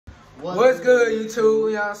What's good, YouTube?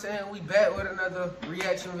 You know what I'm saying? We back with another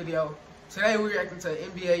reaction video. Today we reacting to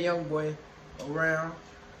NBA YoungBoy around.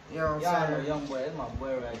 You know what I'm saying? Y'all know YoungBoy, that's my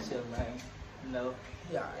boy right here, man. You know,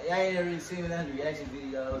 Yeah. I ain't never really seen none of the reaction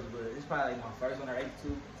videos, but it's probably like my first one or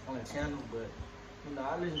 82 on the channel. But you know,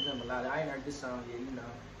 I listen to him a lot. I ain't heard this song yet. You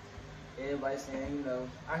know, everybody saying, you know,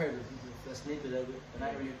 I heard a snippet of it, but I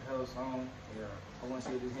ain't really heard the whole song. Yeah. I want to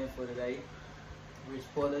see what this him for today. Rich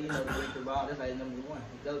Porter, you know, the record ball, that's like #1. You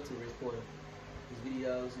go to Rich Porter. His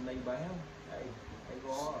videos made by him, hey, they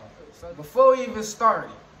go hard. So before we even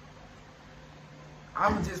started,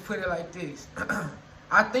 I'ma just put it like this.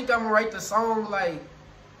 I think I'm gonna rate the song like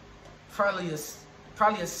probably a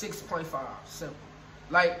 6.5, simple.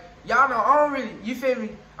 Like, y'all know I don't really, you feel me?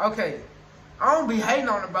 Okay, I don't be hating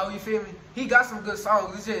on him, bro, you feel me? He got some good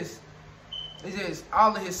songs, it's just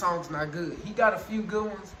all of his songs not good. He got a few good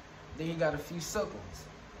ones, then he got a few suck ones.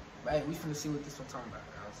 But hey, we finna see what this one talking about,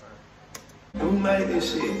 you know what I'm saying? Who made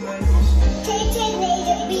this shit? KK made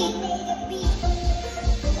the beat.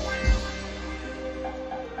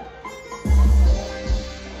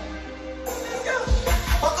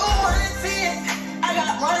 I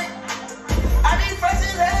got money. I be fresh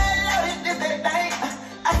as hell, loaded this that thing.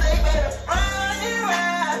 I say better run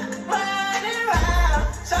it around.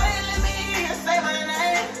 Shawty let me hear you say my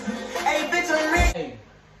name. Hey bitch, I'm rich. Hey,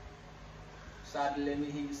 sorry, let me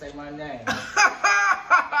hear you say my name.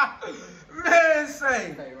 Man,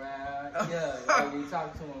 say. Say, right? Yeah, you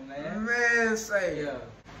talk to him, man. Man, say. Yeah.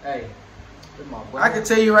 Hey, this my boy. I can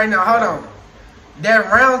tell you right now, hold on. That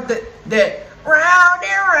round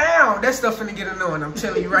and round, that stuff finna get annoying. I'm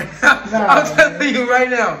telling you right now. I'm telling you right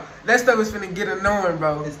now. That stuff is finna get annoying,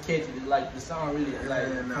 bro. It's catchy. Like, the song really, like,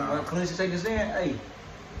 when Clinton say this in, hey,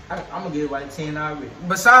 I'm gonna give it like 10 already.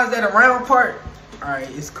 Besides that around part, alright,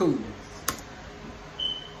 it's cool.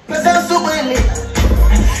 But I'm super lit.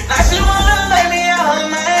 Now she wanna make me out,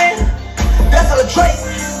 man. That's a trait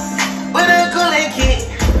with a cooling kid.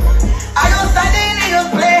 I don't start these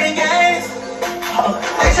niggas playing games.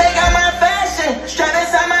 They check out my fashion, strap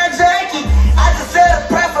inside my jacket. I just said a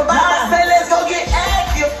prayer for I say let's go get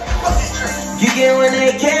active. You get when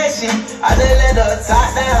they cashing, I just let the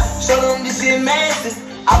top down, show them this shit massive.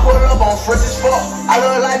 I put it up on fresh as fuck, I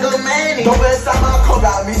look like a man. Don't bet inside my coat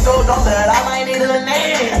got me so dumb that I might need a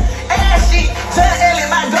name. And shit, tell Ellie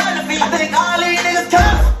my gun to be. I think all these niggas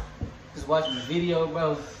come. Just watching the video,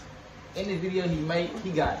 bro. In the video he made,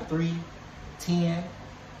 he got 3, 10,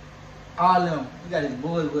 all of them. He got his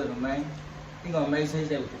boys with him, man. He gonna make sure he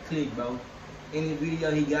stay with the clique, bro. Any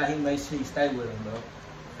video he got, he make sure he stay with him, bro.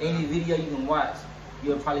 Any video you can watch,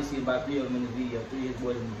 you'll probably see about 3 of them in the video, 3 of his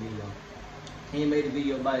boys in the video. He ain't made the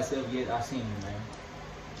video by himself yet. I seen him, man.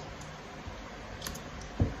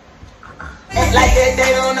 Act like that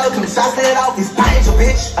they don't know, cause I set off his danger,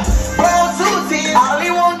 bitch. Bro, 210, all he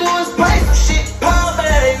won't do is play some shit. Paul, but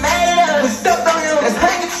they made us. We stepped on him, that's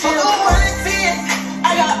hanging shit. 110,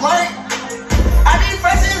 I got money. I be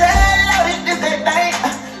fresh as hell, loaded this that thing.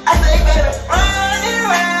 I say better run it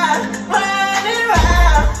around.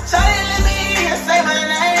 Shawty let me hear you say my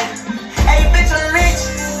name. Hey bitch, I'm rich,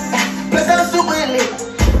 plus I'm super lit.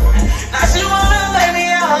 Now she wanna make me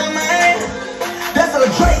out, man. That's a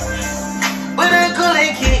trait with a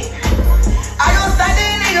cooling kid. I don't start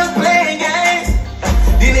these niggas playing games.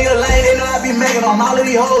 These niggas lame, they know I be making on all of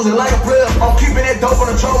these hoes and like a player. I'm keeping that dope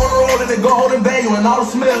on the truck on the road and then go holding value and all the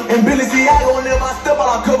smell. And Billy Diago and them I step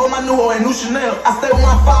out, I cover my new hoe and new Chanel. I stay with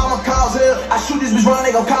my fire, my cars here. I shoot this bitch run,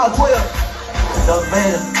 they gon' call 12. Does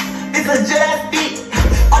better. It's a jet beat.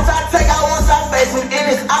 I try to take out one side face with in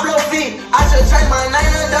this I blow feet. I should change my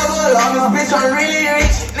name to double on this bitch, I'm really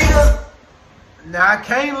rich. Niggas. Now I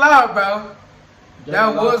can't lie, bro.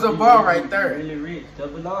 That was a bar right there. Really rich,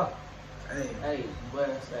 double R. Hey, but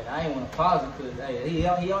I ain't wanna pause it cause hey, he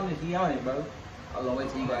on it, bro. I was gonna wait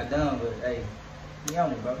till he got done, but hey, he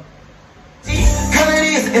on it, bro. Killing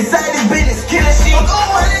this inside this business, killing shit. I'm going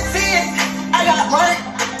 110, I got money.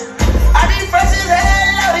 I be fresh as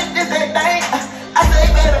hell, loaded this that thing. I say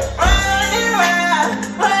better run it around.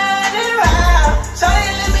 Shawty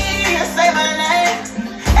let me hear you say my name.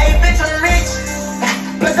 Hey bitch, I'm rich,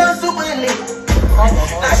 plus I'm super lit.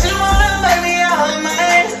 Now she wanna make me out,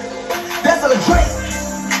 man. That's a trait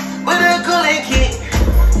with a cooling kid.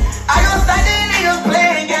 I don't start these niggas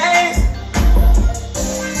playing games.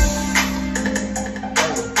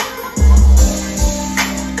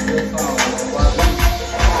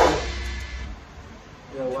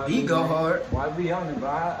 He go hard. YB on it, bro.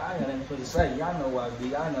 I ain't got nothing to say. Y'all know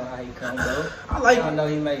YB. I know how he come, bro. I like it. I know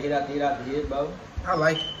he may hit out the hit, bro. I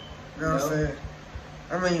like it. You know what I'm saying?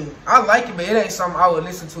 I mean, I like it, but it ain't something I would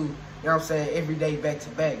listen to you know what I'm saying, every day back to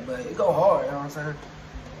back, but it go hard, you know what I'm saying?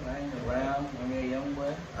 I ain't around. I'm a young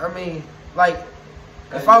boy. I mean, like,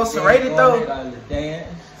 if I was to rate it though,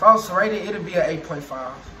 if I was to rate it, it'd be an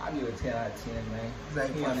 8.5. I'll give it a 10 out of 10, man. It's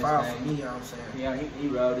 8.5 for me, you know what I'm saying? Yeah, he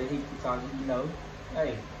wrote it. He talking, you know.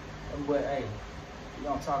 Hey, but hey, he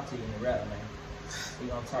gonna talk to you in the rap, man. He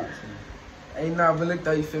gonna talk to you. Hey, nah, but look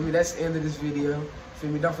though, you feel me? That's the end of this video. Feel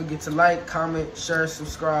me? Don't forget to like, comment, share,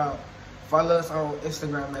 subscribe. Follow us on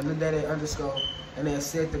Instagram at LilDaddy_, and then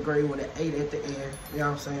set the grade with an 8 at the end. You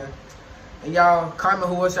know what I'm saying? And y'all comment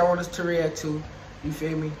who else y'all want us to react to. You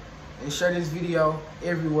feel me? And share this video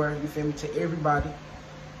everywhere. You feel me? To everybody.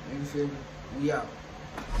 You feel me? We out.